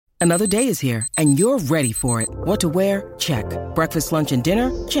Another day is here, and you're ready for it. What to wear? Check. Breakfast, lunch, and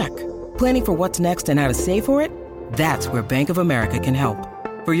dinner? Check. Planning for what's next and how to save for it? That's where Bank of America can help.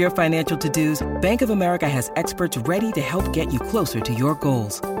 For your financial to-dos, Bank of America has experts ready to help get you closer to your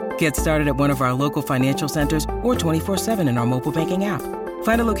goals. Get started at one of our local financial centers or 24/7 in our mobile banking app.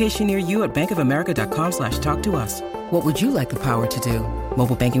 Find a location near you at bankofamerica.com/talktous. What would you like the power to do?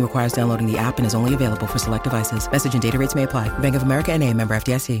 Mobile banking requires downloading the app and is only available for select devices. Message and data rates may apply. Bank of America N.A., member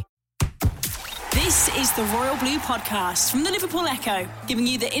FDIC. This is the Royal Blue Podcast from the Liverpool Echo, giving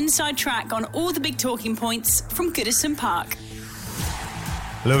you the inside track on all the big talking points from Goodison Park.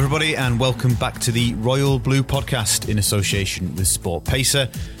 Hello everybody and welcome back to the Royal Blue Podcast in association with Sport Pacer.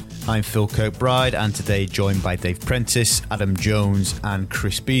 I'm Phil Kirkbride and today joined by Dave Prentice, Adam Jones and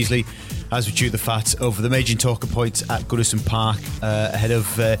Chris Beasley as we chew the fat over the major talking points at Goodison Park ahead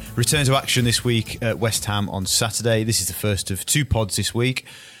of return to action this week at West Ham on Saturday. This is the first of two pods this week.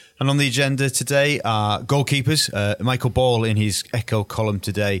 And on the agenda today are goalkeepers. Michael Ball in his Echo column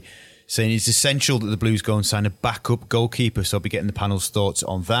today saying it's essential that the Blues go and sign a backup goalkeeper, so I'll be getting the panel's thoughts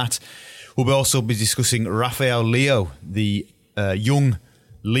on that. We'll also be discussing Rafael Leao, the young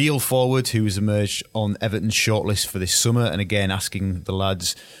Lille forward who has emerged on Everton's shortlist for this summer, and again asking the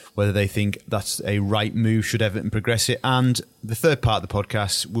lads whether they think that's a right move, should Everton progress it. And the third part of the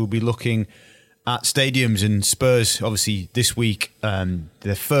podcast, we'll be looking at stadiums, and Spurs obviously this week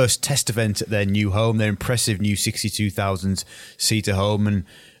their first test event at their new home, their impressive new 62,000 seater home, and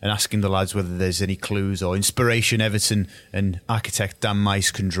asking the lads whether there's any clues or inspiration Everton and architect Dan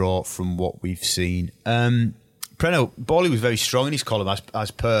Mice can draw from what we've seen. Preno, Bawley was very strong in his column as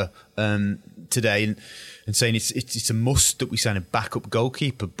per today, and saying it's a must that we sign a backup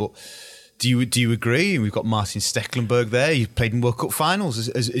goalkeeper. But do you agree? We've got Martin Stecklenburg there. You've played in World Cup finals.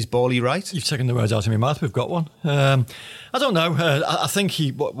 Is Bawley right? You've taken the words out of my mouth. We've got one. I don't know. I think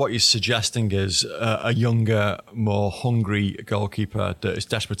what he's suggesting is a younger, more hungry goalkeeper that is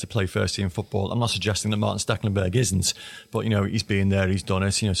desperate to play first team football. I'm not suggesting that Martin Stecklenburg isn't, but he's been there, he's done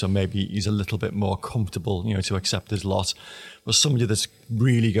it. So maybe he's a little bit more comfortable, to accept his lot. But somebody that's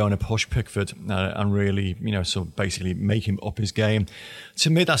really going to push Pickford and really, so basically make him up his game. To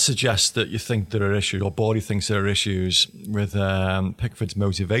me, that suggests that you think there are issues, or Bawley thinks there are issues with Pickford's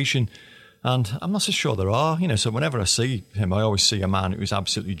motivation. And I'm not so sure there are. So whenever I see him, I always see a man who's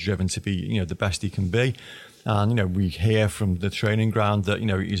absolutely driven to be, the best he can be. And, we hear from the training ground that,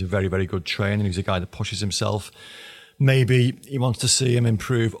 he's a very, very good trainer. He's a guy that pushes himself. Maybe he wants to see him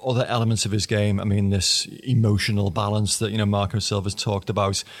improve other elements of his game. I mean, this emotional balance that, Marco Silva's talked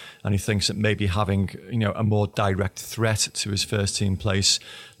about. And he thinks that maybe having, a more direct threat to his first team place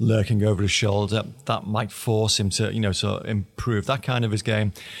lurking over his shoulder, that might force him to, sort of improve that kind of his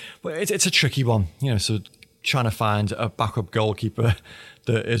game. But it's a tricky one, so trying to find a backup goalkeeper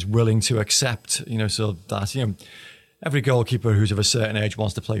that is willing to accept, so that, every goalkeeper who's of a certain age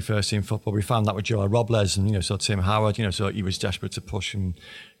wants to play first team football. We found that with Joel Robles and, so Tim Howard, so he was desperate to push and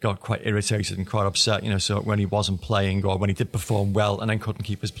got quite irritated and quite upset, so when he wasn't playing or when he did perform well and then couldn't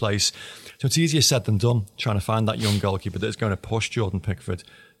keep his place. So it's easier said than done, trying to find that young goalkeeper that's going to push Jordan Pickford,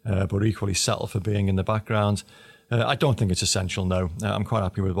 but equally settle for being in the background. I don't think it's essential, no. I'm quite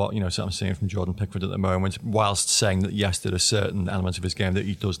happy with what, so I'm seeing from Jordan Pickford at the moment, whilst saying that, yes, there are certain elements of his game that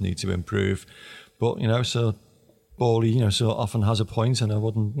he does need to improve. But, so Bawley, so often has a point, and I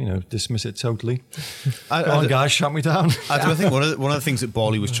wouldn't, dismiss it totally. Come on, guys, shut me down. I think one of the things that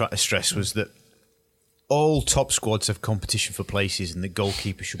Bawley was trying to stress was that all top squads have competition for places, and the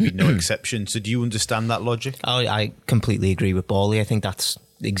goalkeeper should be no exception. So, do you understand that logic? I completely agree with Bawley. I think that's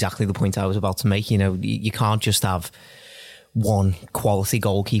exactly the point I was about to make. You can't just have one quality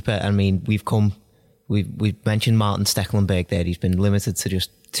goalkeeper. I mean, we've mentioned Martin Stecklenburg there. He's been limited to just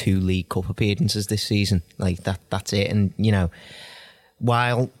 2 League Cup appearances this season. Like that's it. And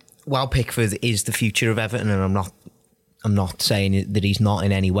while Pickford is the future of Everton, and I'm not saying that he's not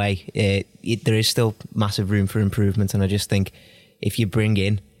in any way, there is still massive room for improvement. And I just think if you bring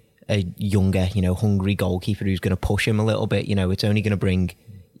in a younger, hungry goalkeeper who's going to push him a little bit, it's only going to bring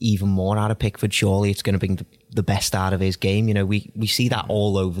even more out of Pickford. Surely it's going to bring the best out of his game. We see that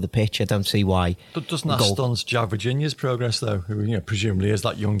all over the pitch. I don't see why. But doesn't that stunt Jav Virginia's progress, though? Who, presumably is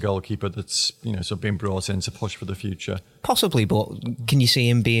that young goalkeeper that's, so being brought in to push for the future? Possibly, but can you see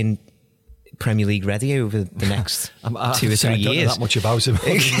him being Premier League ready over the next 2 or 3 years? I don't know that much about him.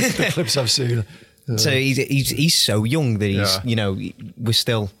 The clips I've seen. So he's so young that he's,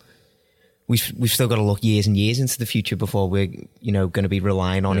 We've still got to look years and years into the future before we're, going to be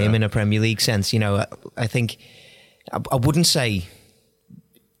relying on him in a Premier League sense. I think I wouldn't say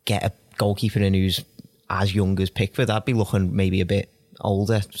get a goalkeeper in who's as young as Pickford. I'd be looking maybe a bit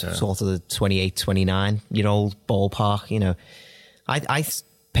older, sort of the 28, 29-year-old ballpark. I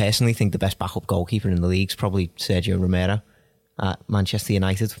personally think the best backup goalkeeper in the league is probably Sergio Romero at Manchester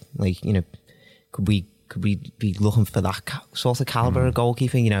United. Could we be looking for that sort of calibre of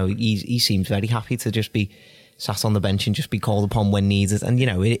goalkeeper? He seems very happy to just be sat on the bench and just be called upon when needed. And,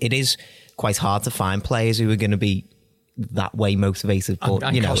 it is quite hard to find players who are going to be that way motivated. But,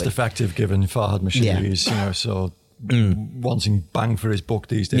 and cost effective given Farhad Moshiri's, so wanting bang for his buck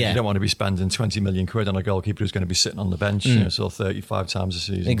these days. You don't want to be spending 20 million quid on a goalkeeper who's going to be sitting on the bench, 35 times a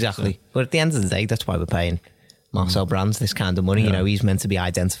season. Exactly. So. But at the end of the day, that's why we're paying Marcel Brands this kind of money. He's meant to be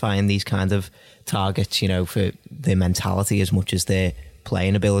identifying these kind of targets, for their mentality as much as their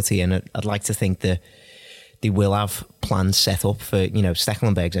playing ability. And I'd like to think that they will have plans set up for,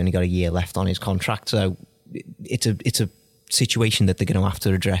 Stekelenburg's only got a year left on his contract. So it's a situation that they're going to have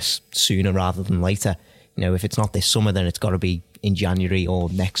to address sooner rather than later. If it's not this summer, then it's got to be in January or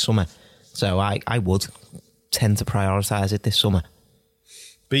next summer. So I would tend to prioritise it this summer.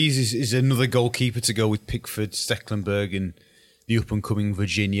 Bees is another goalkeeper to go with Pickford, Stekelenburg and the up-and-coming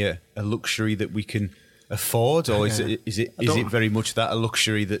Virginia a luxury that we can afford? Or is it very much that a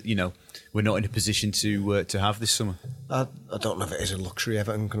luxury that, we're not in a position to have this summer? I don't know if it is a luxury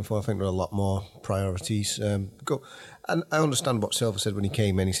Everton can afford. I think there are a lot more priorities. And I understand what Silva said when he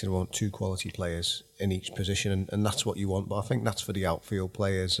came in. He said, I want 2 quality players in each position, and that's what you want. But I think that's for the outfield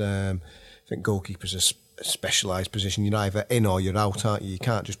players. I think goalkeepers are a specialised position. You're either in or you're out, aren't you? You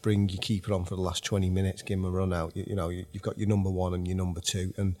can't just bring your keeper on for the last 20 minutes, give him a run out. You've got your number 1 and your number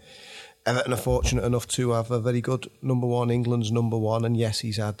 2. And Everton are fortunate enough to have a very good number 1, England's number 1. And yes,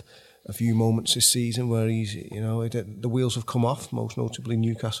 he's had a few moments this season where he's, the wheels have come off, most notably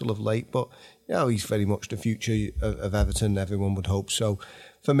Newcastle of late. But, he's very much the future of Everton, everyone would hope. So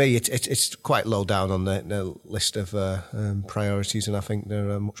for me, it's quite low down on the list of priorities, and I think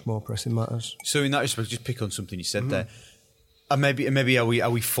there are much more pressing matters. So in that respect, just pick on something you said there. And maybe are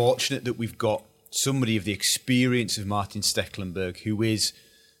we fortunate that we've got somebody of the experience of Martin Stekelenburg, who is,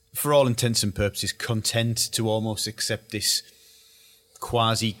 for all intents and purposes, content to almost accept this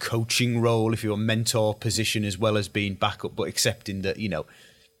quasi-coaching role, if you're a mentor position, as well as being backup, but accepting that,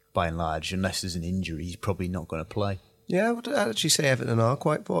 by and large, unless there's an injury, he's probably not going to play. Yeah, I would actually say Everton are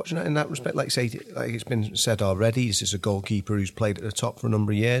quite fortunate in that respect. Like it's been said already, this is a goalkeeper who's played at the top for a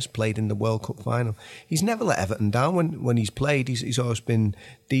number of years, played in the World Cup final. He's never let Everton down when he's played. He's always been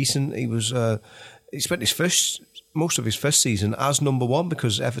decent. He spent most of his first season as number 1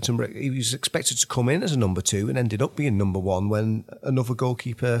 because Everton, he was expected to come in as a number 2 and ended up being number 1 when another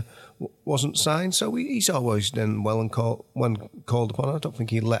goalkeeper wasn't signed. So he's always done well when called upon. I don't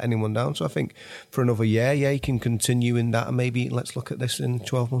think he'd let anyone down. So I think for another year, he can continue in that, and maybe let's look at this in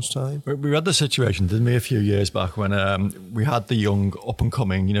 12 months' time. We had the situation, didn't we, a few years back when we had the young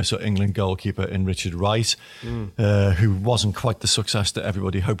up-and-coming, England goalkeeper in Richard Wright, who wasn't quite the success that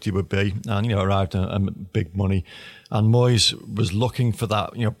everybody hoped he would be, and arrived at big money. And Moyes was looking for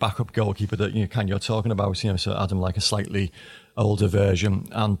that, backup goalkeeper that you're talking about, so Adam, like a slightly older version,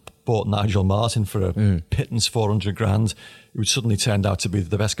 and bought Nigel Martin for a pittance 400 grand, who suddenly turned out to be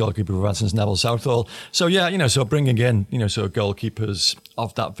the best goalkeeper we've had since Neville Southall. So so bringing in, goalkeepers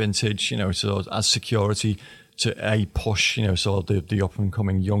of that vintage, so as security to push, so the up and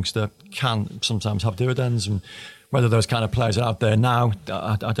coming youngster can sometimes have dividends. And whether those kind of players are out there now,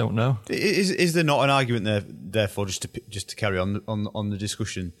 I don't know. Is there not an argument there, therefore, just to carry on the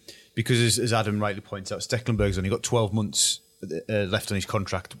discussion? Because as Adam rightly points out, Stekelenburg's only got 12 months left on his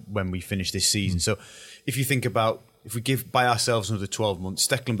contract when we finish this season. So if you think about, if we buy ourselves another 12 months,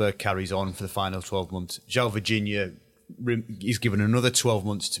 Stekelenburg carries on for the final 12 months. João Virginia is given another 12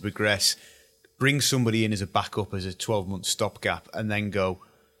 months to progress, bring somebody in as a backup, as a 12-month stopgap, and then go,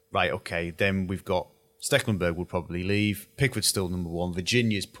 right, okay, then we've got Stekelenburg will probably leave. Pickford's still number 1.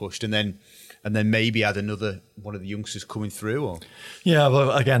 Virginia's pushed, and then maybe add another one of the youngsters coming through. Or yeah, well,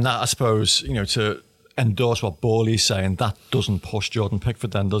 again, that I suppose to endorse what Borley's saying, that doesn't push Jordan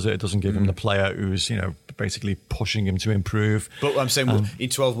Pickford. Then does it? It doesn't give him the player who's basically pushing him to improve. But I'm saying, in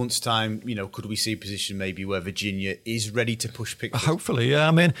 12 months' time, could we see a position maybe where Virginia is ready to push Pickford? Hopefully, yeah.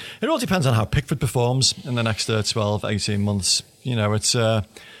 I mean, it all depends on how Pickford performs in the next 12, 18 months. It's.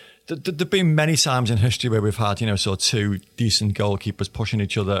 There've been many times in history where we've had, 2 decent goalkeepers pushing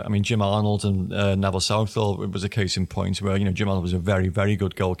each other. I mean, Jim Arnold and Neville Southall, it was a case in point where, Jim Arnold was a very, very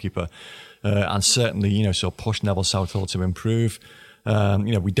good goalkeeper and certainly, pushed Neville Southall to improve.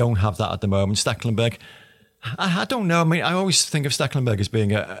 We don't have that at the moment. Stekelenburg, I don't know. I mean, I always think of Stekelenburg as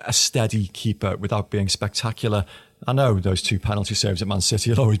being a steady keeper without being spectacular. I know those 2 penalty saves at Man City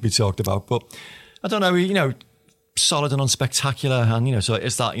will always be talked about, but I don't know, solid and unspectacular, and so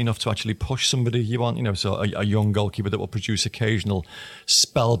is that enough to actually push somebody you want? So a young goalkeeper that will produce occasional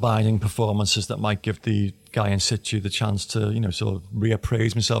spellbinding performances that might give the guy in situ the chance to sort of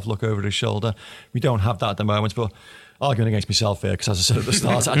reappraise himself, look over his shoulder. We don't have that at the moment, but arguing against myself here, because as I said at the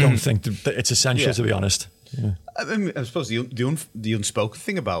start, I don't think that it's essential, to be honest. Yeah. I suppose the unspoken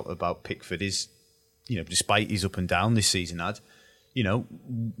thing about Pickford is, despite his up and down this season, do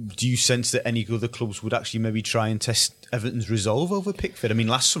you sense that any other clubs would actually maybe try and test Everton's resolve over Pickford? I mean,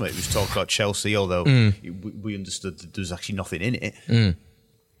 last summer it was talk about Chelsea, although we understood that there's actually nothing in it.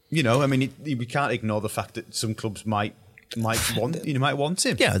 I mean, we can't ignore the fact that some clubs might want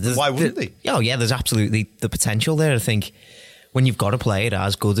him. Yeah, why wouldn't they? Oh yeah, there's absolutely the potential there. I think when you've got a player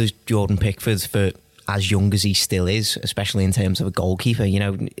as good as Jordan Pickford, for as young as he still is, especially in terms of a goalkeeper,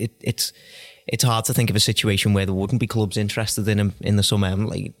 it's hard to think of a situation where there wouldn't be clubs interested in him in the summer.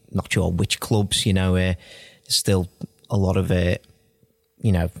 I'm not sure which clubs. There's still a lot of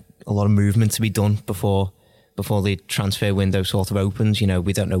movement to be done before the transfer window sort of opens.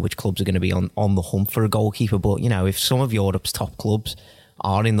 We don't know which clubs are going to be on the hunt for a goalkeeper. But if some of Europe's top clubs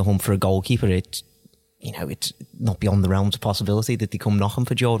are in the hunt for a goalkeeper, it's not beyond the realms of possibility that they come knocking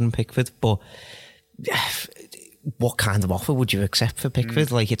for Jordan Pickford. But what kind of offer would you accept for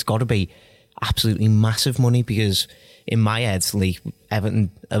Pickford? It's got to be absolutely massive money, because in my head, Everton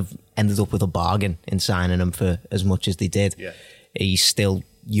have ended up with a bargain in signing him for as much as they did. Yeah. He's still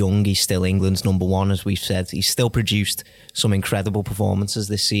young, he's still England's number one, as we've said. He's still produced some incredible performances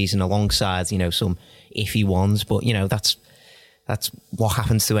this season alongside, some iffy ones, but that's what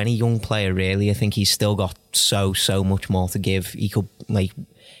happens to any young player, really. I think he's still got so much more to give. He could,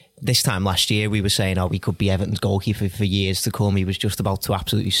 this time last year, we were saying, he could be Everton's goalkeeper for years to come. He was just about to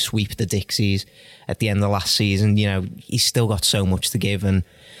absolutely sweep the Dixies at the end of last season. He's still got so much to give. And,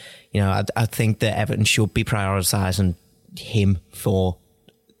 I think that Everton should be prioritising him for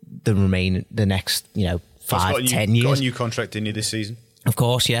the next, 5-10 years. Got a new contract in you this season? Of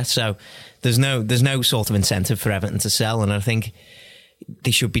course, yeah. So there's no sort of incentive for Everton to sell. And I think they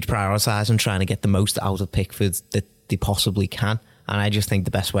should be prioritising trying to get the most out of Pickford that they possibly can. And I just think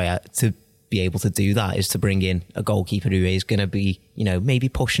the best way to be able to do that is to bring in a goalkeeper who is going to be, maybe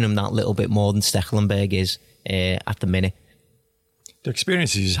pushing him that little bit more than Stekelenburg is at the minute. The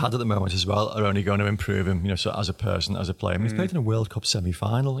experiences he's had at the moment as well are only going to improve him, so as a person, as a player. I mean, he's played in a World Cup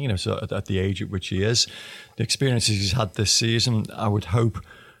semi-final, so at the age at which he is. The experiences he's had this season, I would hope,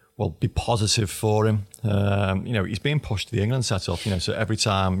 will be positive for him. He's being pushed to the England set-up, so every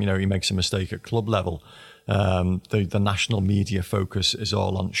time, he makes a mistake at club level, the national media focus is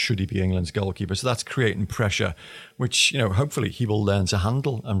all on should he be England's goalkeeper. So that's creating pressure, which hopefully he will learn to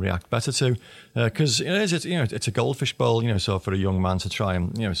handle and react better to. Because it's a goldfish bowl, so for a young man to try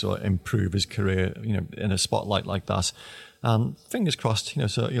and sort of improve his career, in a spotlight like that. And fingers crossed,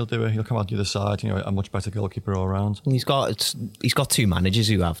 so he'll come out the other side, a much better goalkeeper all round. He's got two managers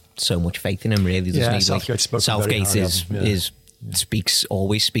who have so much faith in him, really, doesn't he? Southgate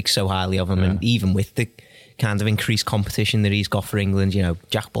always speaks so highly of him, and even with the kind of increased competition that he's got for England,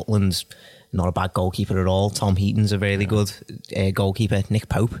 Jack Butland's not a bad goalkeeper at all. Tom Heaton's a really good goalkeeper. Nick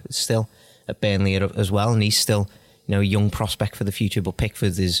Pope is still at Burnley as well, and he's still a young prospect for the future. But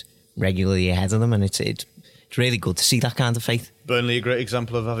Pickford is regularly ahead of them, and it's really good to see that kind of faith. Burnley, a great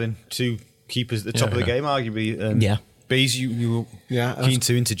example of having two keepers at the top of the game, arguably. Bees, you were keen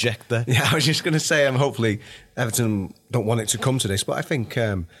to interject there. Yeah, I was just going to say, hopefully Everton don't want it to come to this, but I think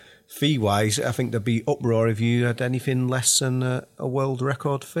fee-wise, I think there'd be uproar if you had anything less than a world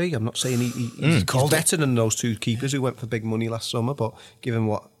record fee. I'm not saying he's better than those two keepers who went for big money last summer, but given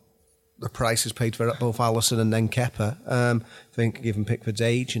what the price is paid for both Alisson and then Kepa, I think given Pickford's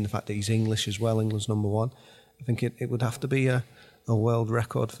age and the fact that he's English as well, England's number one, I think it would have to be a world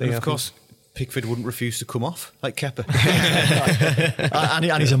record fee. And of course, Pickford wouldn't refuse to come off like Kepa.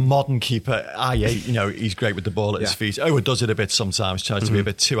 and he's a modern keeper. He's great with the ball at his feet. Does it a bit sometimes, tries to be a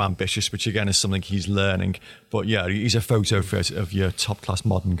bit too ambitious, which again is something he's learning. But he's a photo fit of your top-class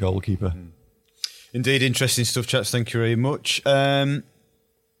modern goalkeeper. Indeed, interesting stuff, chaps. Thank you very much. Preno,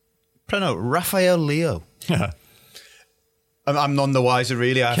 Rafael Leao. I'm none the wiser,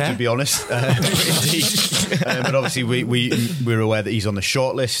 really, I have to be honest. Indeed. But obviously, we're aware that he's on the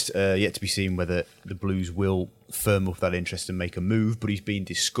shortlist. Yet to be seen whether the Blues will firm up that interest and make a move, but he's been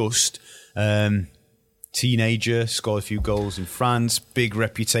discussed. Teenager, scored a few goals in France, big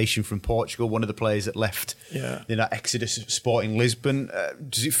reputation from Portugal, one of the players that left in that exodus of Sporting Lisbon.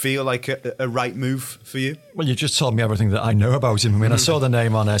 Does it feel like a right move for you? Well, you just told me everything that I know about him. I mean, I saw the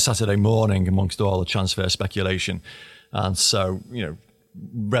name on Saturday morning amongst all the transfer speculation. And so,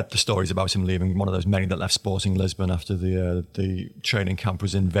 read the stories about him leaving, one of those many that left Sporting Lisbon after the training camp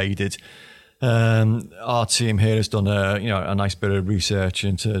was invaded. Our team here has done a nice bit of research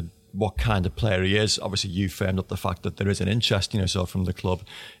into what kind of player he is. Obviously, you firmed up the fact that there is an interest, so from the club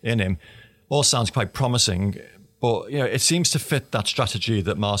in him. All sounds quite promising, but it seems to fit that strategy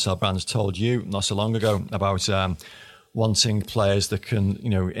that Marcel Brands told you not so long ago about wanting players that can,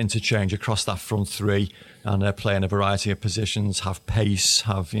 interchange across that front three and play in a variety of positions, have pace,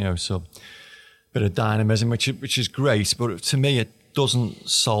 have so bit of dynamism, which is great. But to me, it doesn't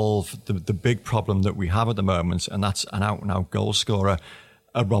solve the big problem that we have at the moment, and that's an out-and-out goal scorer.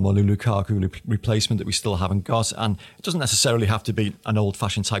 A Romelu Lukaku replacement that we still haven't got. And it doesn't necessarily have to be an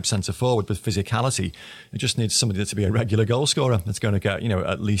old-fashioned type centre-forward with physicality. It just needs somebody to be a regular goal scorer that's going to get,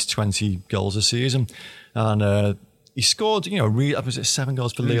 at least 20 goals a season. And he scored, was it 7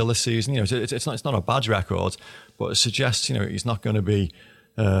 goals for Lille this season? It's not a bad record, but it suggests, he's not going to be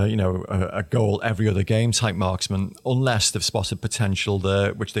a goal every other game type marksman, unless they've spotted potential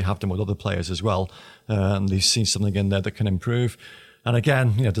there, which they have done with other players as well. And they've seen something in there that can improve. And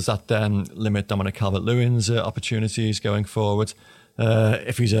again, does that then limit Dominic Calvert-Lewin's opportunities going forward?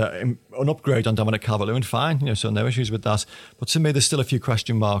 If he's an upgrade on Dominic Calvert-Lewin, fine, so no issues with that. But to me, there's still a few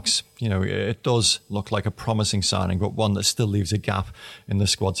question marks. It does look like a promising signing, but one that still leaves a gap in the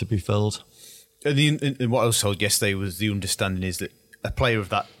squad to be filled. And what I was told yesterday was the understanding is that a player of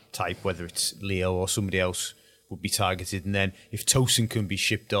that type, whether it's Leo or somebody else, would be targeted. And then if Tosin can be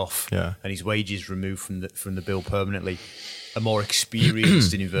shipped off and his wages removed from the bill permanently, a more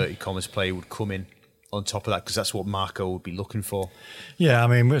experienced, in inverted commas, player would come in on top of that, because that's what Marco would be looking for. Yeah, I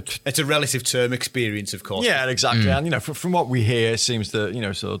mean, it's a relative term, experience, of course. Yeah, exactly. And from what we hear, it seems that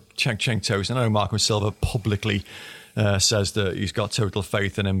sort of Cenk Tosin. I know Marco Silva publicly says that he's got total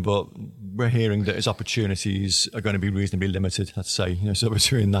faith in him, but we're hearing that his opportunities are going to be reasonably limited. Let's say, so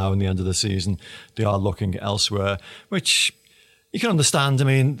between now and the end of the season, they are looking elsewhere, which you can understand. I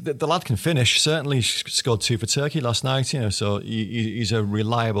mean, the lad can finish. Certainly scored 2 for Turkey last night, so he's a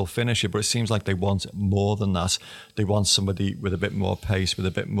reliable finisher, but it seems like they want more than that. They want somebody with a bit more pace, with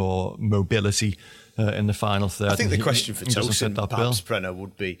a bit more mobility in the final third. I think the question for Tosin, perhaps, Brenner,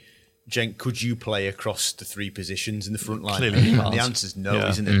 would be, Cenk, could you play across the 3 positions in the front line? Clearly he can't. The answer's no,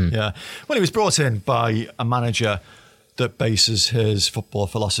 isn't it? Yeah. Well, he was brought in by a manager that bases his football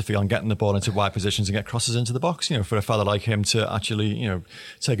philosophy on getting the ball into wide positions and get crosses into the box, for a fella like him to actually,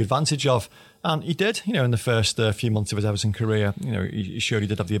 take advantage of. And he did, in the first few months of his Everton career, he showed he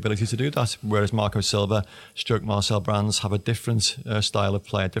did have the ability to do that. Whereas Marco Silva, stroke Marcel Brands, have a different style of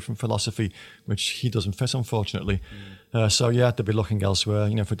play, a different philosophy, which he doesn't fit, unfortunately. So they'll be looking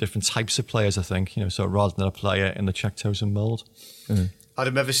elsewhere, for different types of players, I think, so rather than a player in the Cenk Tosin mould.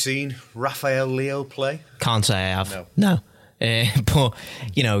 Adam, ever seen Rafael Leao play? Can't say I have. No. But,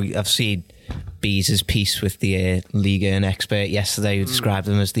 I've seen Bees' piece with the Liga and expert yesterday, who described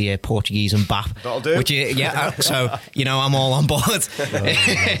him as the Portuguese Mbappe. That'll do. So, I'm all on board.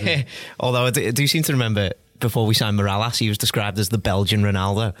 Although I do seem to remember, before we signed Morales, he was described as the Belgian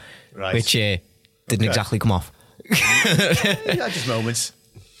Ronaldo, which didn't exactly come off. Just moments.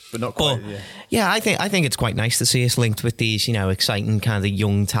 But not quite. I think it's quite nice to see us linked with these, exciting kind of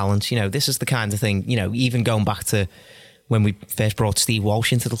young talents. This is the kind of thing, even going back to when we first brought Steve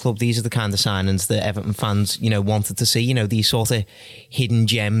Walsh into the club, these are the kind of signings that Everton fans, wanted to see. These sort of hidden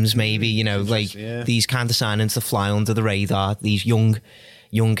gems, maybe, these kind of signings that fly under the radar. These young,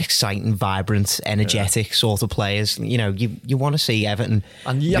 exciting, vibrant, energetic sort of players. You want to see Everton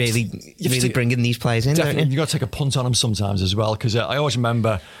and really bringing these players in. Definitely, don't you? You've got to take a punt on them sometimes as well, because I always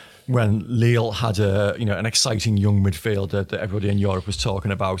remember when Lille had an exciting young midfielder that everybody in Europe was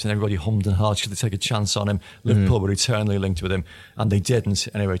talking about, and everybody hummed and hawed, should they take a chance on him? Liverpool were eternally linked with him, and they didn't.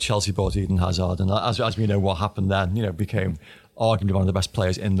 Anyway, Chelsea bought Eden Hazard, and as we know what happened then, became arguably one of the best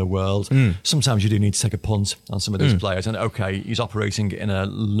players in the world. Sometimes you do need to take a punt on some of those players, and okay, he's operating in a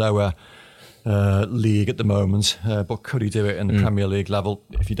lower league at the moment, but could he do it in the Premier League level?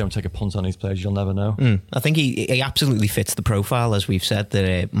 If you don't take a punt on these players, you'll never know. I think he absolutely fits the profile, as we've said,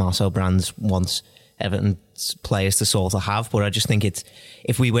 that Marcel Brands wants Everton players to sort of have. But I just think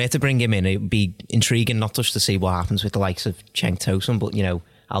if we were to bring him in, it would be intriguing not just to see what happens with the likes of Cenk Tosin, but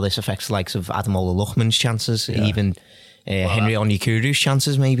how this affects the likes of Ademola Lookman's chances, even Henry Onyekuru's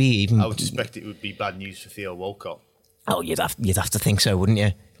chances, maybe. Even I would suspect it would be bad news for Theo Walcott. Oh, you'd have to think so, wouldn't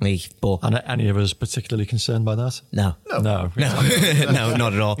you? But are any of us particularly concerned by that? No, not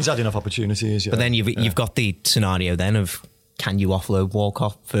at all. He's had enough opportunities. But then you've got the scenario then of, can you offload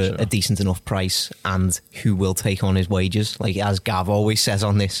Walcott for a decent enough price, and who will take on his wages? Like, as Gav always says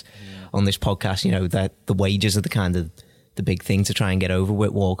on this podcast, that the wages are the kind of the big thing to try and get over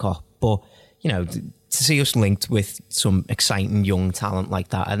with Walcott. But, you know, to see us linked with some exciting young talent like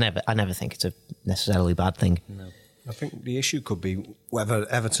that, I never think it's a necessarily bad thing. No. I think the issue could be whether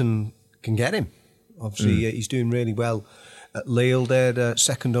Everton can get him. Obviously, he's doing really well at Lille. They're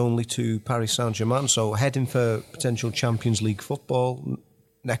second only to Paris Saint-Germain, so heading for potential Champions League football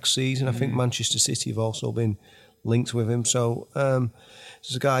next season. I think Manchester City have also been linked with him. So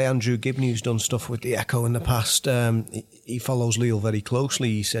there's a guy, Andrew Gibney, who's done stuff with the Echo in the past. He follows Lille very closely.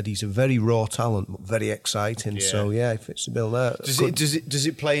 He said he's a very raw talent, but very exciting. Yeah. So yeah, he fits the bill there. Does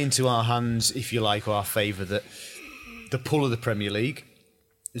it play into our hands, if you like, or our favour, that the pull of the Premier League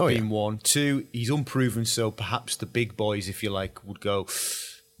has been one? Two, he's unproven, so perhaps the big boys, if you like, would go,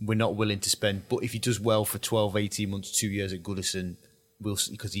 we're not willing to spend. But if he does well for 12, 18 months, 2 years at Goodison,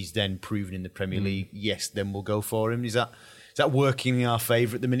 because he's then proven in the Premier League, yes, then we'll go for him. Is that working in our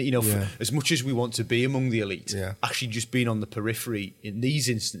favour at the minute? You know, as much as we want to be among the elite, actually just being on the periphery in these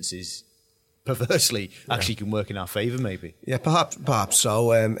instances, perversely, actually can work in our favour, maybe. Yeah, perhaps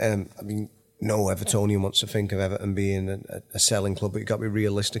so. I mean, no Evertonian wants to think of Everton being a selling club, but you've got to be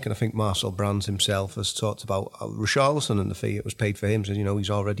realistic. And I think Marcel Brands himself has talked about Richarlison and the fee it was paid for him. So, you know,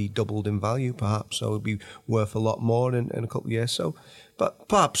 he's already doubled in value, perhaps. So it'd be worth a lot more in a couple of years. So, but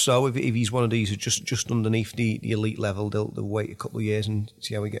perhaps so. If he's one of these who's just underneath the elite level, they'll wait a couple of years and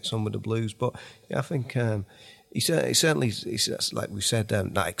see how he gets on with the Blues. But yeah, I think he certainly, like we said,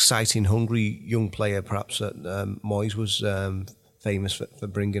 that exciting, hungry young player, perhaps that Moyes was famous for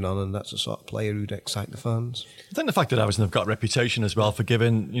bringing on, and that's the sort of player who'd excite the fans. I think the fact that Everton have got a reputation as well for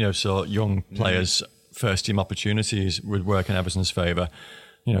giving, you know, so young players first team opportunities would work in Everton's favour.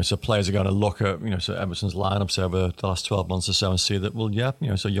 You know, so players are going to look at, you know, so Everton's lineups over the last 12 months or so and see that, well, yeah, you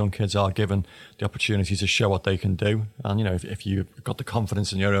know, so young kids are given the opportunity to show what they can do. And, you know, if you've got the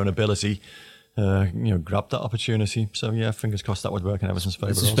confidence in your own ability, you know, grab that opportunity. So yeah, fingers crossed that would work in Everton's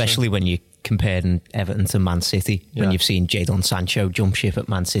favour. Especially when you're comparing Everton to Man City, when you've seen Jadon Sancho jump ship at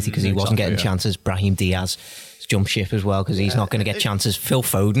Man City because he wasn't getting chances. Brahim Diaz jump ship as well because he's not going to get chances. Phil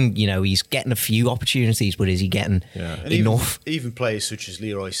Foden, you know, he's getting a few opportunities, but is he getting enough? Even players such as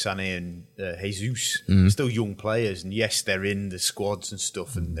Leroy Sané and Jesus, still young players, and yes, they're in the squads and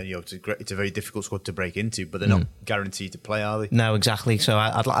stuff, and you know, it's a very difficult squad to break into, but they're not guaranteed to play, are they? No, exactly. So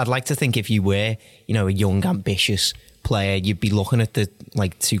I'd like to think if you were, you know, a young, ambitious player, you'd be looking at the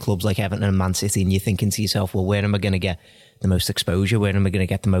two clubs like Everton and Man City, and you're thinking to yourself, well, where am I going to get the most exposure? Where am I going to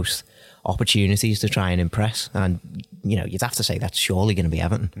get the most opportunities to try and impress? And, you know, you'd have to say that's surely going to be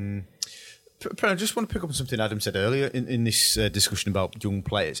Everton. I just want to pick up on something Adam said earlier in this discussion about young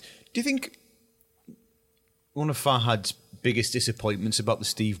players. Do you think one of Farhad's biggest disappointments about the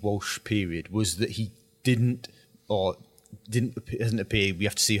Steve Walsh period was that he hasn't appeared, we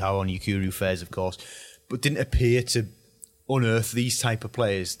have to see how Onyekuru fares, of course, but didn't appear to unearth these type of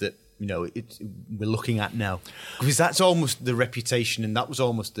players that, you know, we're looking at now? Because that's almost the reputation, and that was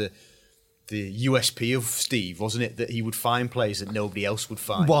almost the USP of Steve, wasn't it? That he would find players that nobody else would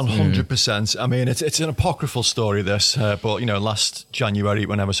find. 100%. I mean, it's an apocryphal story, this. But, you know, last January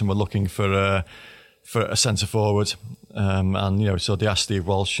when Everton were looking for a centre forward, and, you know, so they asked Steve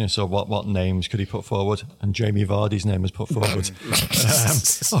Walsh, you know, so what names could he put forward? And Jamie Vardy's name was put forward.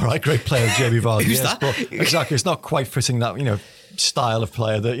 All right, great player, Jamie Vardy. Who's that? But exactly, it's not quite fitting that, you know, style of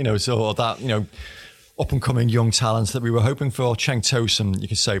player that, you know, so or that, you know, up-and-coming young talents that we were hoping for. Cenk Tosun, you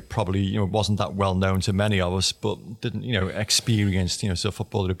could say, probably, you know, wasn't that well known to many of us, but didn't, you know, experienced, you know, so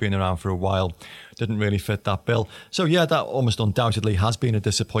football that had been around for a while didn't really fit that bill. So yeah, that almost undoubtedly has been a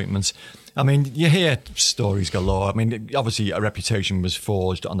disappointment. I mean, you hear stories galore. I mean, obviously a reputation was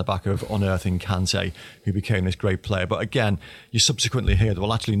forged on the back of unearthing Kante, who became this great player. But again, you subsequently hear that,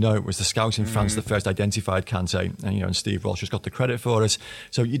 well, actually, no, it was the scouts in France that first identified Kante, and, you know, and Steve Walsh has got the credit for it.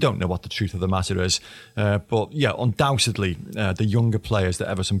 So you don't know what the truth of the matter is. But yeah, undoubtedly, the younger players that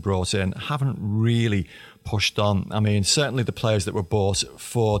Everton brought in haven't really pushed on. I mean, certainly the players that were bought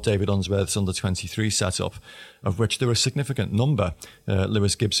for David Unsworth's under-23 setup, of which there were a significant number.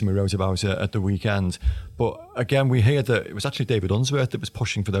 Lewis Gibson, we wrote about it at the weekend. But again, we hear that it was actually David Unsworth that was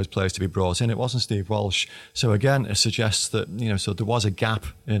pushing for those players to be brought in. It wasn't Steve Walsh. So again, it suggests that, you know, so there was a gap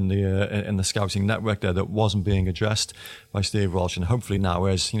in the scouting network there that wasn't being addressed by Steve Walsh, and hopefully now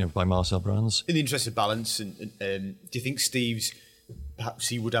is, you know, by Marcel Brands. In the interest of balance, and do you think Steve's, perhaps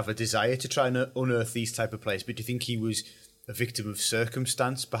he would have a desire to try and unearth these type of players, but do you think he was a victim of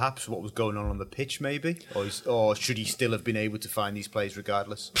circumstance, perhaps, what was going on the pitch, maybe? Or should he still have been able to find these players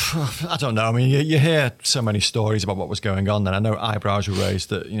regardless? I don't know. I mean, you hear so many stories about what was going on then. I know eyebrows were raised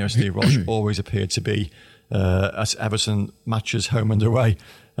that, you know, Steve Walsh always appeared to be at Everton matches home and away.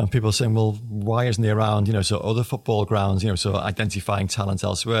 And people are saying, well, why isn't he around, so other football grounds, so identifying talent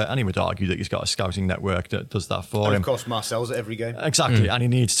elsewhere? And he would argue that he's got a scouting network that does that for him. And of course, Marcel's at every game. Exactly. And he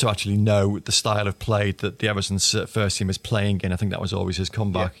needs to actually know the style of play that the Everton's first team is playing in. I think that was always his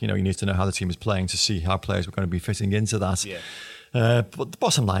comeback. He needs to know how the team is playing to see how players were going to be fitting into that. Yeah. But the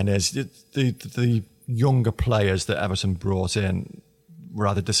bottom line is the younger players that Everton brought in were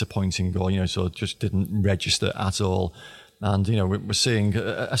either disappointing or, so just didn't register at all. And, we're seeing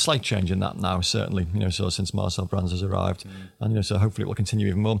a slight change in that now, certainly, so since Marcel Brands has arrived. And, so hopefully it will continue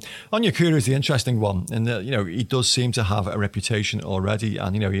even more. Onyekuru is the interesting one. And, he does seem to have a reputation already.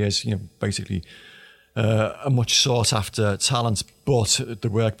 And, he is, basically a much sought after talent. But the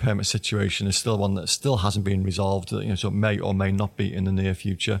work permit situation is still one that still hasn't been resolved, so it may or may not be in the near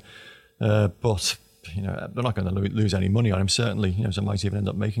future. But, they're not going to lose any money on him, certainly. So might even end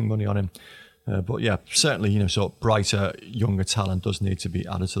up making money on him. But yeah, certainly, sort of brighter, younger talent does need to be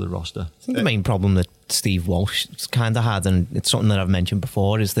added to the roster. I think the main problem that Steve Walsh kind of had, and it's something that I've mentioned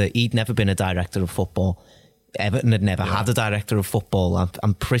before, is that he'd never been a director of football. Everton had never had a director of football.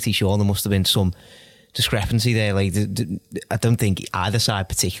 I'm pretty sure there must have been some discrepancy there. Like, I don't think either side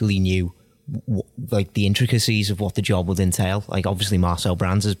particularly knew like the intricacies of what the job would entail. Like, obviously Marcel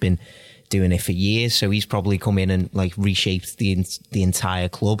Brands has been doing it for years, so he's probably come in and like reshaped the entire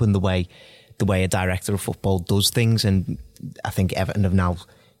club and the way a director of football does things. And I think Everton have now,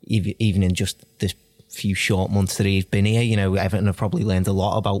 even in just this few short months that he's been here, Everton have probably learned a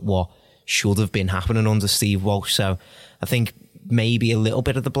lot about what should have been happening under Steve Walsh. So I think maybe a little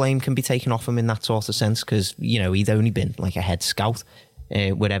bit of the blame can be taken off him in that sort of sense, because, he'd only been like a head scout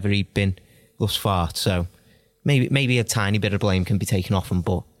wherever he'd been thus far. So maybe a tiny bit of blame can be taken off him,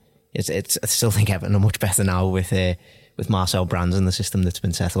 but I still think Everton are much better now with Marcel Brands and the system that's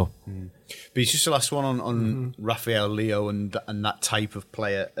been set up. But it's just the last one on Rafael Leao and that type of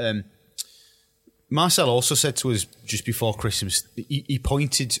player. Marcel also said to us just before Christmas, he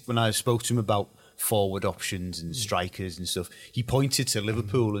pointed, when I spoke to him about forward options and strikers and stuff, he pointed to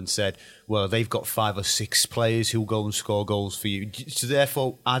Liverpool and said, well, they've got 5 or 6 players who'll go and score goals for you. So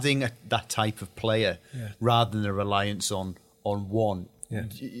therefore, adding that type of player rather than a reliance on one. Yeah.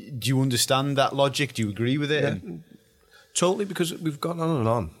 Do you understand that logic? Do you agree with it? Yeah, totally, because we've gone on and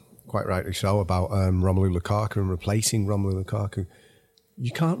on, quite rightly so, about Romelu Lukaku and replacing Romelu Lukaku.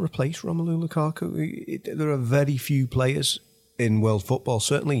 You can't replace Romelu Lukaku. There are very few players in world football,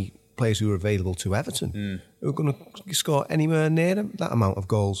 certainly players who are available to Everton, who are going to score anywhere near that amount of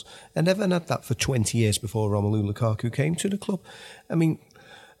goals. And Everton had that for 20 years before Romelu Lukaku came to the club. I mean,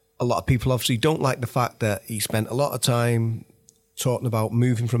 a lot of people obviously don't like the fact that he spent a lot of time talking about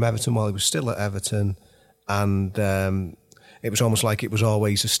moving from Everton while he was still at Everton, and it was almost like it was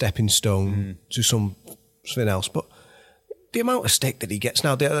always a stepping stone to something else. But the amount of stick that he gets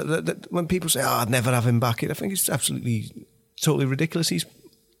now, when people say, I'd never have him back, I think it's absolutely, totally ridiculous. He's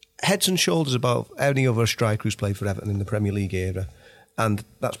heads and shoulders above any other striker who's played for Everton in the Premier League era. And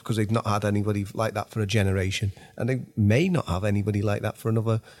that's because they've not had anybody like that for a generation. And they may not have anybody like that for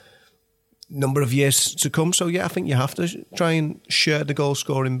another number of years to come. So yeah, I think you have to try and share the goal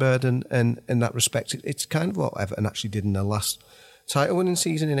scoring burden, and in that respect it's kind of what Everton actually did in their last title winning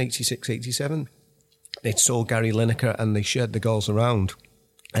season in 86-87. They sold Gary Lineker and they shared the goals around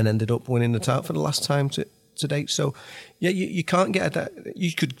and ended up winning the title for the last time to date. So yeah, you can't get that.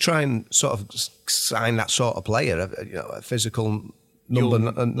 You could try and sort of sign that sort of player, a physical number,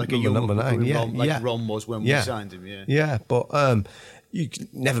 number 9, Ron was when we signed him. Yeah, but you can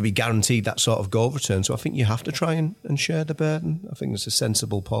never be guaranteed that sort of goal return. So I think you have to try and share the burden. I think it's a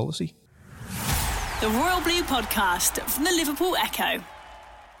sensible policy. The Royal Blue Podcast from the Liverpool Echo.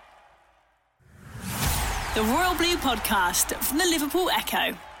 The Royal Blue Podcast from the Liverpool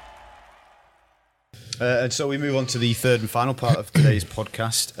Echo. And so we move on to the third and final part of today's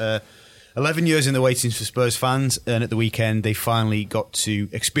podcast. 11 years in the waiting for Spurs fans, and at the weekend they finally got to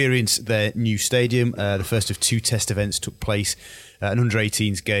experience their new stadium. The first of 2 test events took place, an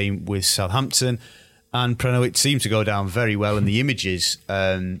under-18s game with Southampton, and Preno, it seemed to go down very well, and the images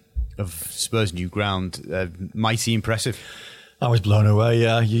of Spurs' new ground, mighty impressive. I was blown away.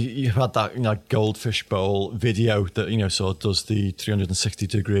 Yeah, you had that goldfish bowl video that sort of does the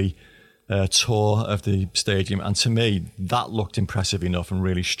 360-degree tour of the stadium, and to me that looked impressive enough and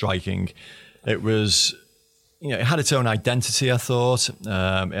really striking. It was, it had its own identity. I thought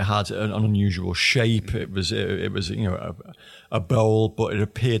it had an unusual shape. It was a bowl, but it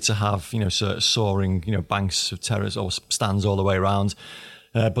appeared to have sort of soaring banks of terrace or stands all the way around.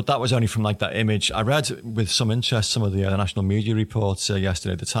 But that was only from like that image. I read with some interest some of the national media reports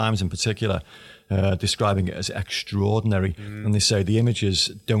yesterday, the Times in particular, describing it as extraordinary. And they say the images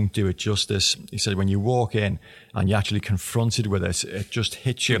don't do it justice. He said when you walk in and you're actually confronted with it, it just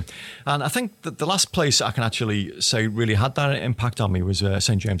hits you. And I think that the last place I can actually say really had that impact on me was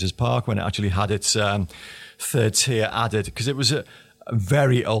St James's Park, when it actually had its third tier added, because it was a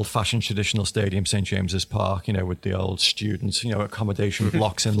very old-fashioned traditional stadium, St James's Park, with the old students, accommodation with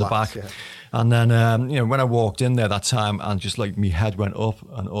locks in the back. Yeah. And then, when I walked in there that time, and just like my head went up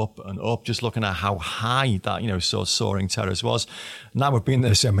and up and up, just looking at how high that, sort of soaring terrace was. Now we've been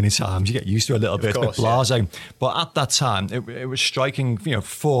there so many times, you get used to it a little bit, course, a bit blasé. Yeah. But at that time, it was striking,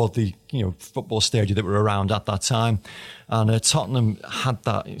 for the, football stadium that were around at that time. And Tottenham had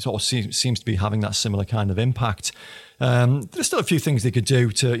that, it sort of seems to be having that similar kind of impact. There's still a few things they could do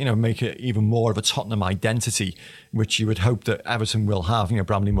to, make it even more of a Tottenham identity, which you would hope that Everton will have,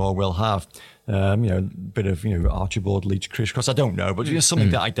 Bramley Moore will have. A bit of, Archibald Leach crisscross, I don't know, but something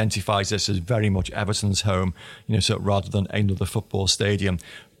that identifies this as very much Everton's home, so rather than another football stadium.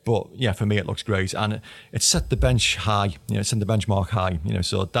 But yeah, for me, it looks great. And it set the bench high, it's set the benchmark high,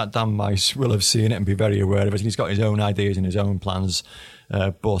 so that Dan Mice will have seen it and be very aware of it. And he's got his own ideas and his own plans,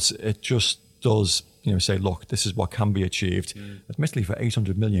 but it just does, say, look, this is what can be achieved. Admittedly for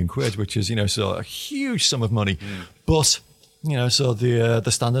 800 million quid, which is, so a huge sum of money. But, so the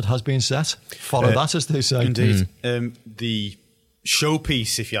standard has been set. Follow that, as they say. Indeed. The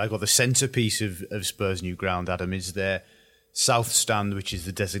showpiece, if you like, or the centrepiece of Spurs' new ground, Adam, is their South Stand, which is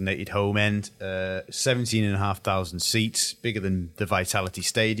the designated home end. 17,500 seats, bigger than the Vitality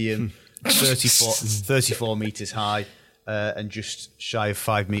Stadium, 34 metres high, and just shy of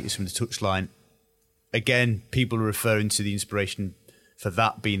 5 metres from the touchline. Again, people are referring to the inspiration for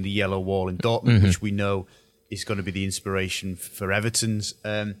that being the yellow wall in Dortmund, which we know is going to be the inspiration for Everton's.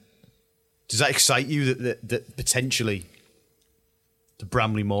 Does that excite you that potentially the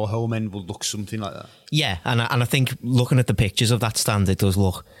Bramley Moor home end will look something like that? Yeah, and I think looking at the pictures of that stand, it does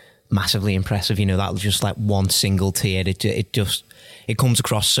look massively impressive. That was just like one single tier. It comes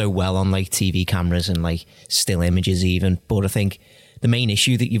across so well on like TV cameras and like still images even. But I think the main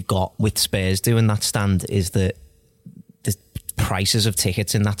issue that you've got with Spurs doing that stand is that the prices of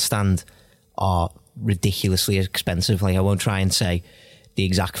tickets in that stand are ridiculously expensive. Like, I won't try and say the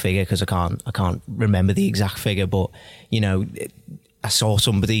exact figure because I can't remember the exact figure, but I saw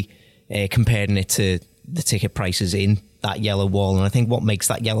somebody comparing it to the ticket prices in that yellow wall, and I think what makes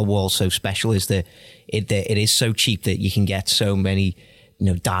that yellow wall so special is that it is so cheap that you can get so many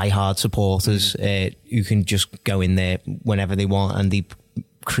die-hard supporters who can just go in there whenever they want, and they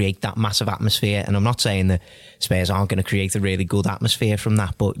create that massive atmosphere. And I'm not saying that Spurs aren't going to create a really good atmosphere from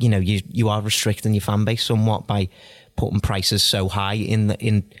that, but you are restricting your fan base somewhat by putting prices so high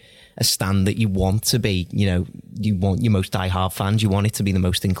in a stand that you want to be. You want your most die-hard fans, you want it to be the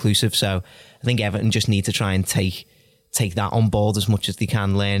most inclusive. So I think Everton just need to try and take that on board as much as they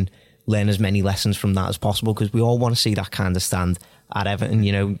can, learn as many lessons from that as possible, because we all want to see that kind of stand at Everton.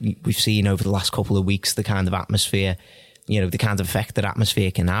 We've seen over the last couple of weeks the kind of atmosphere, the kind of effect that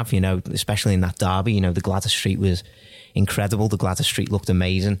atmosphere can have, especially in that derby. The Gladys Street was incredible. The Gladys Street looked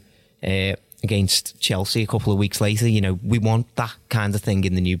amazing against Chelsea a couple of weeks later. We want that kind of thing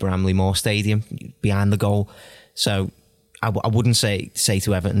in the new Bramley Moor Stadium behind the goal. So I wouldn't say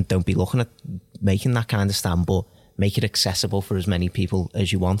to Everton, don't be looking at making that kind of stand, but make it accessible for as many people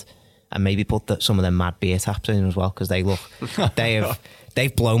as you want. And maybe put some of them mad beer taps in as well, because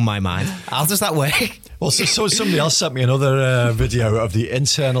they've blown my mind. How does that work? Well, so somebody else sent me another video of the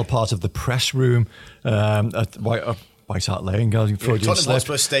internal part of the press room at White Hart Lane. Tottenham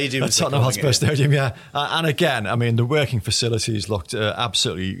Hotspur Stadium. Tottenham Hotspur Stadium, yeah. And again, I mean, the working facilities looked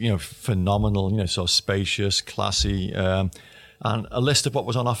absolutely, phenomenal. Sort of spacious, classy. And a list of what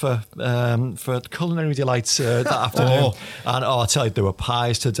was on offer for culinary delights that afternoon. And I tell you, there were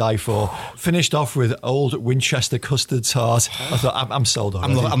pies to die for. Finished off with old Winchester custard tart. I thought, I'm sold on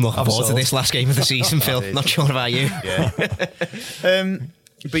it. I'm looking forward to this last game of the season, Phil. Not sure about you. Yeah.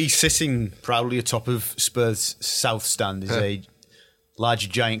 Be sitting proudly atop of Spurs' South Stand is a large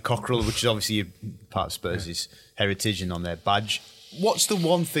giant cockerel, which is obviously part of Spurs' heritage and on their badge. What's the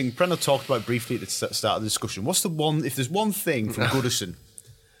one thing, Brennan talked about briefly at the start of the discussion, if there's one thing from Goodison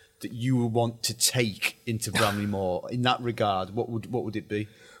that you would want to take into Bramley Moor in that regard, what would it be?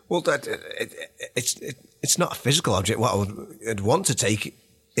 Well, it's not a physical object. What I'd want to take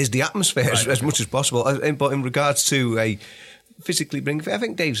is the atmosphere as much as possible. But in regards to physically bring, I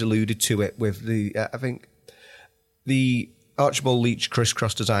think Dave's alluded to it with the Archibald Leach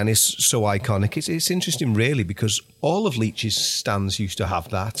crisscross design is so iconic. It's interesting, really, because all of Leach's stands used to have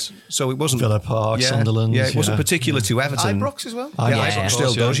that. So it wasn't Villa Park, Sunderland. Yeah, it wasn't particular to Everton. Ibrox as well. Ibrox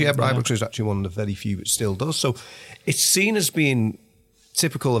still does. Yeah, Ibrox is actually one of the very few that still does. So it's seen as being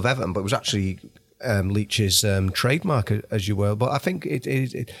typical of Everton, but it was actually Leach's trademark, as you will. But I think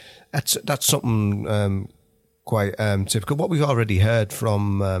that's something quite typical. What we've already heard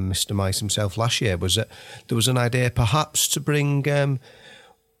from Mr. Mice himself last year was that there was an idea perhaps to bring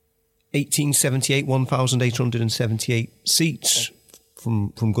 1,878 seats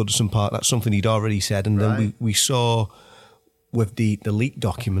from Goodison Park. That's something he'd already said. And then we saw with the leak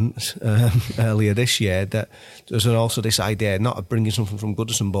document earlier this year that there's also this idea not of bringing something from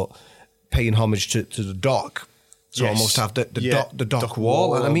Goodison but paying homage to the dock. To almost have the dock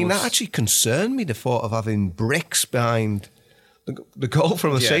wall. And I mean, that actually concerned me, the thought of having bricks behind the goal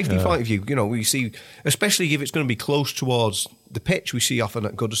from a safety point of view. You know, we see, especially if it's going to be close towards the pitch, we see often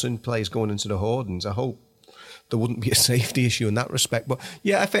at Goodison players going into the hoardings. I hope there wouldn't be a safety issue in that respect. But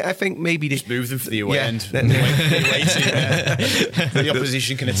yeah, I think maybe just move them for the away end. The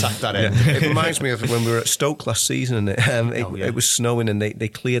opposition can attack that end. It reminds me of when we were at Stoke last season, and it was snowing, and they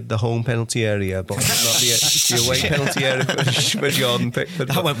cleared the home penalty area, but not the away penalty area for Jordan Pickford.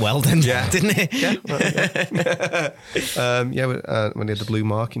 That went well, then, didn't it? When they had the blue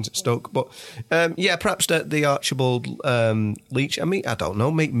markings at Stoke. But perhaps the Archibald Leach. I mean, I don't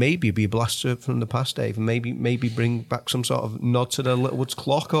know. Maybe it'd be a blast from the past, Dave, and maybe bring back some sort of nod to the Littlewoods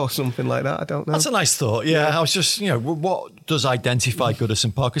clock or something like that. I don't know. That's a nice thought. Yeah, I was just, what does identify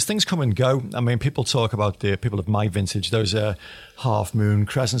Goodison Park? Because things come and go. I mean, people talk about the people of my vintage, those half-moon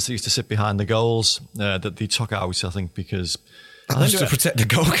crescents that used to sit behind the goals that they took out, I think, because... to protect the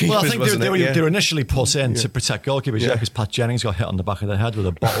goalkeepers. Well, I think they were initially put in to protect goalkeepers, because Pat Jennings got hit on the back of the head with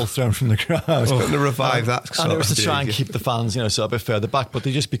a bottle thrown from the crowd. To revive that. And it was to try and keep the fans, sort of a bit further back, but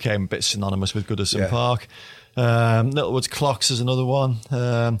they just became a bit synonymous with Goodison Park. Littlewoods clocks is another one.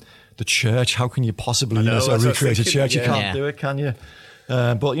 The church, how can you possibly recreate a church? You can't do it, can you?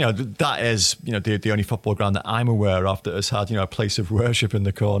 But that is the only football ground that I'm aware of that has had a place of worship in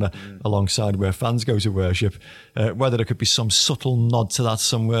the corner alongside where fans go to worship. Whether there could be some subtle nod to that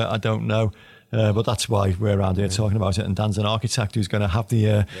somewhere, I don't know. But that's why we're around here talking about it. And Dan's an architect who's going to have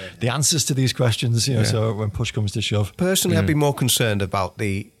the answers to these questions. So when push comes to shove, personally, I'd be more concerned about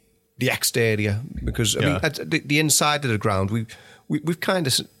the exterior, because I mean the inside of the ground we've kind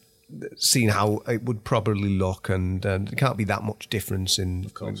of seen how it would probably look, and there can't be that much difference in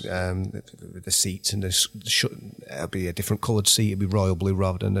the seats, and it'll be a different coloured seat. It'll be royal blue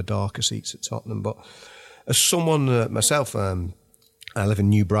rather than the darker seats at Tottenham. But as someone myself, I live in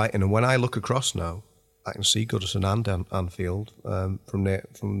New Brighton, and when I look across now, I can see Goodison and Anfield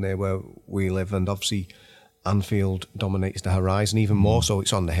from there where we live, and obviously Anfield dominates the horizon even more so.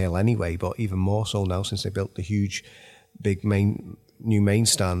 It's on the hill anyway, but even more so now since they built the huge, big new main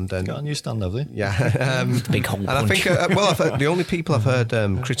stand. And got a new stand, have they? Yeah, big hole. And I think the only people I've heard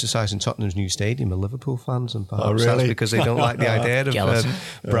criticising Tottenham's new stadium are Liverpool fans, and perhaps that's because they don't like the idea of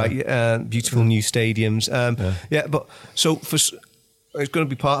bright, beautiful new stadiums. But so it's going to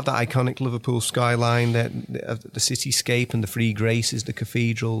be part of that iconic Liverpool skyline, the cityscape and the Three Graces, the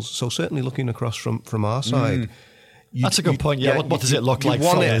cathedrals. So certainly looking across from our side. That's a good point. Yeah, what does it look like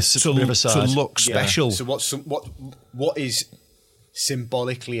from this Riverside? To look special. So what is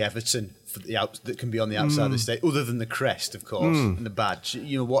symbolically Everton for that can be on the outside of the state, other than the crest, of course, and the badge?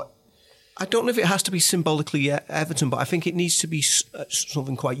 What? I don't know if it has to be symbolically Everton, but I think it needs to be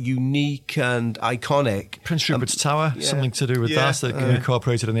something quite unique and iconic. Prince Rupert's Tower, something to do with that can be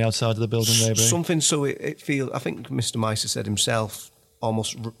incorporated on the outside of the building, maybe. Something so it feels, I think Mr. Meiser said himself,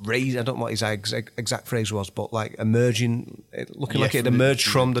 almost raised, I don't know what his exact phrase was, but like emerging, looking like it emerged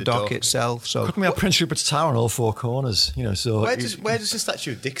from the dock itself. So couldn't we have Prince Rupert's Tower on all four corners? So where does the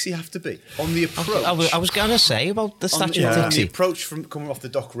statue of Dixie have to be? On the approach? I was going to say about the statue of Dixie. On the approach from coming off the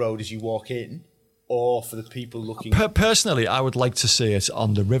dock road as you walk in, or for the people looking... Personally, I would like to see it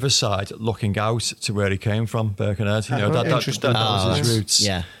on the riverside, looking out to where he came from, Birkenhead. That was his roots.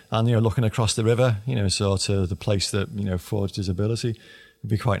 Yeah. And, looking across the river, sort of the place that, forged his ability. It'd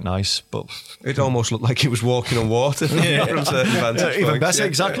be quite nice, but... It almost looked like he was walking on water from certain vantage even points. better,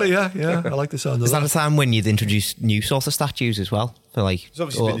 exactly, yeah. I like the sound of that. Is that a time when you'd introduce new sorts of statues as well? For other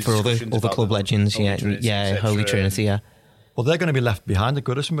club legends, Holy Trinity, yeah. Well, they're going to be left behind at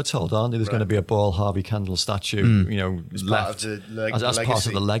Goodison, we're told, aren't they? There's going to be a Ball Harvey Kendall statue, left as part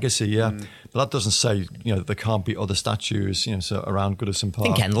of the legacy, yeah. But that doesn't say, that there can't be other statues, around Goodison Park. I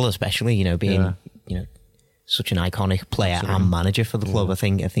think Kendall, especially, being, such an iconic player and manager for the club. I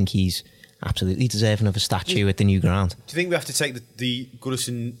think he's absolutely deserving of a statue at the new ground. Do you think we have to take the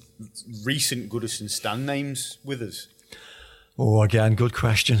recent Goodison stand names with us? Oh, again, good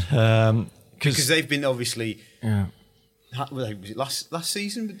question. Because they've been obviously... Yeah. Was it last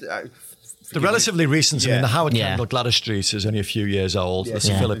season? The relatively recent, I mean, the Howard Kendall Gladys Street is only a few years old. The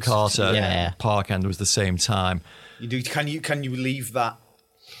Sir Philip Carter Park End was the same time. Can you leave that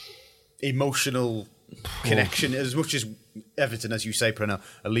emotional connection as much as Everton, as you say, Preno,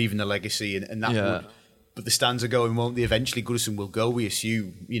 are leaving a legacy and that would, but the stands are going, won't they? Eventually Goodison will go, we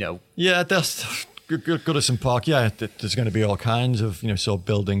assume, Yeah, that's Goodison Park, there's going to be all kinds of, sort of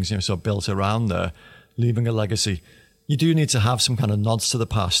buildings, sort of built around there, leaving a legacy. You do need to have some kind of nods to the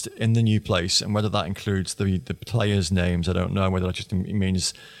past in the new place, and whether that includes the players' names, I don't know. Whether that just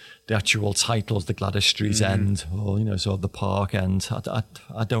means the actual titles, the Gladys Street End, or sort of the Park End.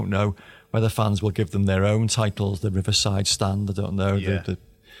 I don't know whether fans will give them their own titles. The Riverside Stand, I don't know. The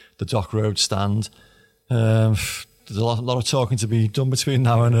Dock Road Stand. There's a lot of talking to be done between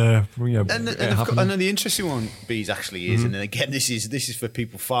now and and the interesting one, Bees, actually is, and again, this is for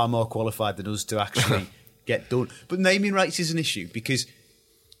people far more qualified than us to actually. Get done. But naming rights is an issue because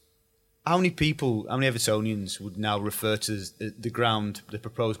how many Evertonians would now refer to the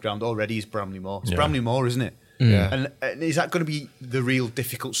proposed ground already as Bramley Moor? It's Bramley Moor, isn't it? Yeah. And is that going to be the real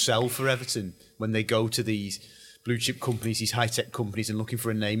difficult sell for Everton when they go to these blue chip companies, these high tech companies, and looking for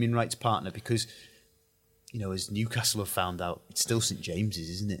a naming rights partner? Because as Newcastle have found out, it's still St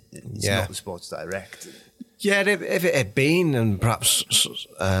James's, isn't it? It's not the Sports Direct. Yeah, if it had been, and perhaps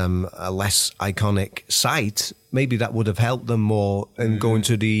a less iconic site, maybe that would have helped them more in going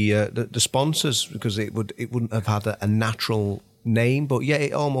to the sponsors, because it wouldn't have had a natural name. But yeah,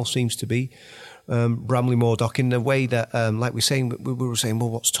 it almost seems to be Bramley Moor Dock in the way that, like we were saying, well,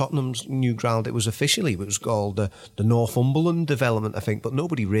 what's Tottenham's new ground? It was called the Northumberland Development, I think, but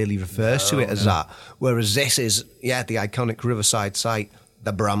nobody really refers to it as that. Whereas this is, the iconic Riverside site,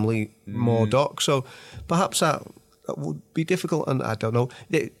 the Bramley Moor Dock. So perhaps that would be difficult, and I don't know.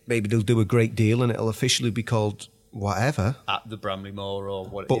 Maybe they'll do a great deal and it'll officially be called whatever. At the Bramley Moor or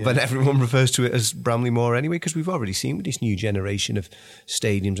what. But then everyone refers to it as Bramley Moor anyway, because we've already seen with this new generation of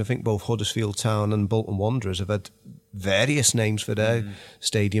stadiums, I think both Huddersfield Town and Bolton Wanderers have had various names for their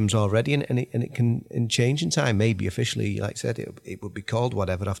stadiums already, and it can change in time. Maybe officially, like I said, it would be called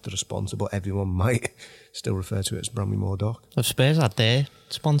whatever after a sponsor, but everyone might still refer to it as Bramley Moor Dock. Have Spurs had their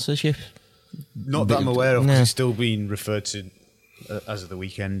sponsorship? Not that I'm aware of, because it's still being referred to as of the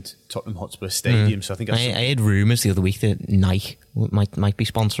weekend, Tottenham Hotspur Stadium. So I think I heard rumours the other week that Nike might be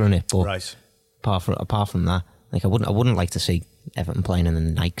sponsoring it, but apart from that, like I wouldn't like to see Everton playing in the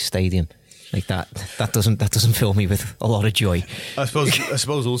Nike Stadium. Like that doesn't fill me with a lot of joy. I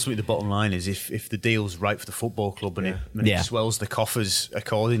suppose ultimately the bottom line is if the deal's right for the football club and it swells the coffers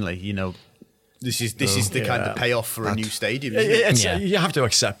accordingly, this is the kind of payoff for a new stadium, isn't it? You have to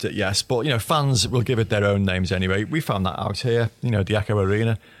accept it, yes, but fans will give it their own names anyway. We found that out here, the Echo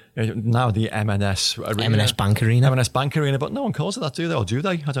Arena. Now the M&S Arena. M&S Bank Arena. M&S Bank Arena, but no one calls it that, do they? Or do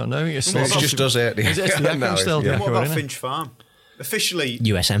they? I don't know. It just does it. It's the Echo still. What about Finch Farm? Officially,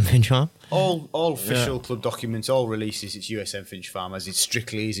 USM Finch Farm. All official club documents, all releases, it's USM Finch Farm as it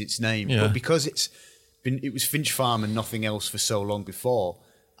strictly is its name. Yeah. But because it was Finch Farm and nothing else for so long before,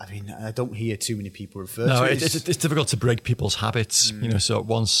 I mean, I don't hear too many people refer to it. It's difficult to break people's habits. So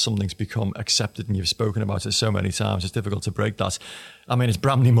once something's become accepted and you've spoken about it so many times, it's difficult to break that. I mean, it's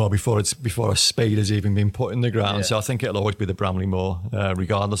Bramley Moor before a spade has even been put in the ground. Yeah. So I think it'll always be the Bramley Moor,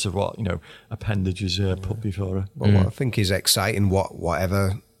 regardless of what appendages put before it. Well, what I think is exciting,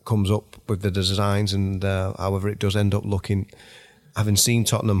 whatever comes up with the designs and however it does end up looking. Having seen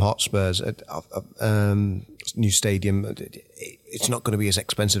Tottenham Hotspur's new stadium, it's not going to be as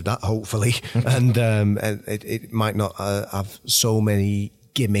expensive that, hopefully, and it might not have so many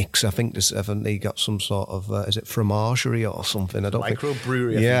gimmicks. I think they got some sort of is it fromagerie or something? I don't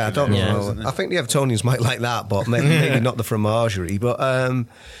microbrewery. I don't know. I think the Evertonians might like that, but maybe not the fromagerie. But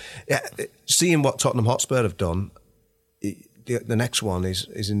seeing what Tottenham Hotspur have done, the next one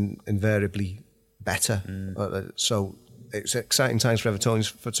is invariably better. So it's exciting times for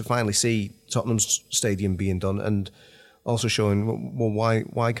Evertonians to finally see Tottenham's stadium being done, and also showing, well,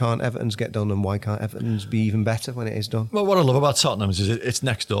 why can't Everton's get done, and why can't Everton's be even better when it is done? Well, what I love about Tottenham is it's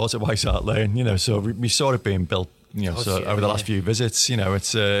next door to White Hart Lane, so we saw it being built Over the last few visits,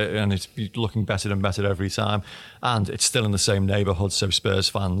 it's looking better and better every time, and it's still in the same neighbourhood. So Spurs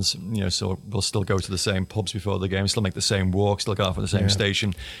fans, so will still go to the same pubs before the game, still make the same walk, still go out for the same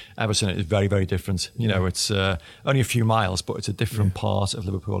station. Everton is very, very different. It's only a few miles, but it's a different part of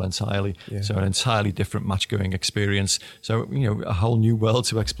Liverpool entirely. Yeah. So an entirely different match-going experience. So a whole new world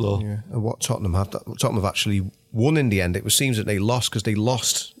to explore. Yeah. And what Tottenham have actually won in the end. It seems that they lost because they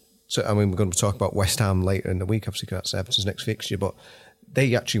lost. So we're going to talk about West Ham later in the week, obviously, because that's Everton's next fixture. But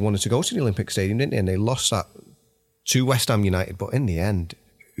they actually wanted to go to the Olympic Stadium, didn't they? And they lost that to West Ham United. But in the end,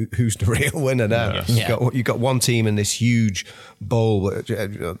 who's the real winner now? Yes. You've got one team in this huge bowl with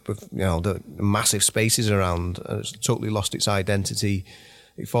the massive spaces around. It's totally lost its identity.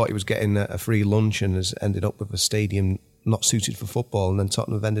 It thought it was getting a free lunch and has ended up with a stadium not suited for football. And then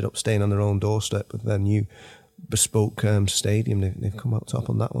Tottenham have ended up staying on their own doorstep with their new bespoke stadium. They've come out top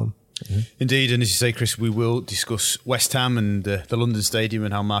on that one. Mm-hmm. Indeed, and as you say, Chris, we will discuss West Ham and the London Stadium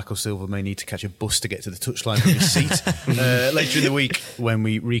and how Marco Silva may need to catch a bus to get to the touchline from his seat later in the week when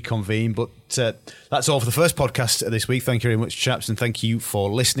we reconvene. But that's all for the first podcast this week. Thank you very much, chaps, and thank you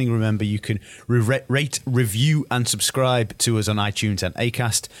for listening. Remember, you can rate, review and subscribe to us on iTunes and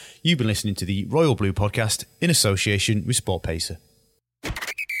Acast. You've been listening to the Royal Blue Podcast in association with Sport Pacer.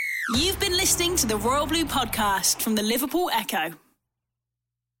 You've been listening to the Royal Blue Podcast from the Liverpool Echo.